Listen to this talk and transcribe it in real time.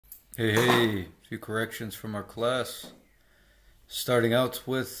Hey, a few corrections from our class. Starting out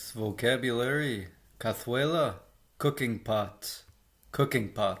with vocabulary. Cazuela, cooking pot. Cooking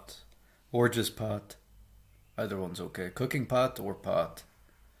pot. Or just pot. Either one's okay. Cooking pot or pot.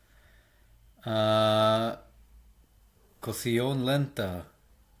 Cocción lenta.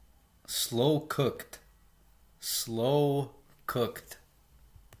 Slow cooked. Slow cooked.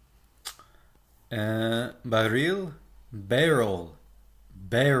 Barril, barrel.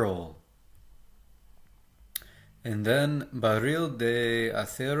 Barrel. And then barril de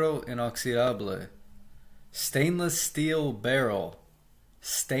acero inoxidable. Stainless steel barrel.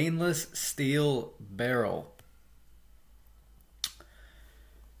 Stainless steel barrel.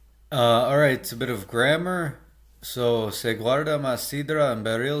 Alright, a bit of grammar. So, se guarda más sidra en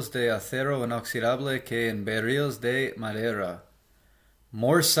barriles de acero inoxidable que en barriles de madera.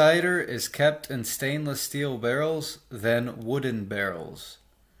 More cider is kept in stainless steel barrels than wooden barrels.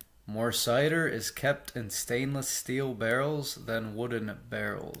 More cider is kept in stainless steel barrels than wooden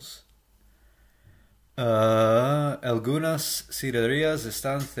barrels. Algunas ciderías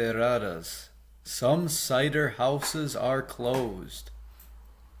están cerradas. Some cider houses are closed.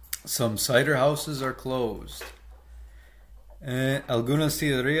 Some cider houses are closed. Algunas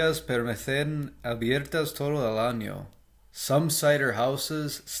ciderías permanecen abiertas todo el año. Some cider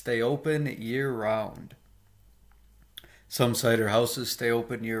houses stay open year-round. Some cider houses stay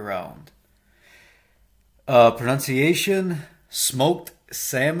open year-round. Pronunciation, smoked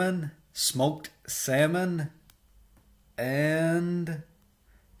salmon, and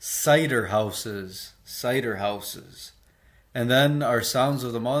cider houses. And then our sounds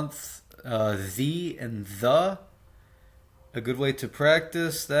of the month, the and the. A good way to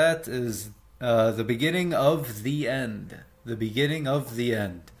practice that is the beginning of the end. The beginning of the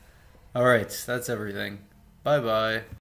end. Alright, that's everything. Bye-bye.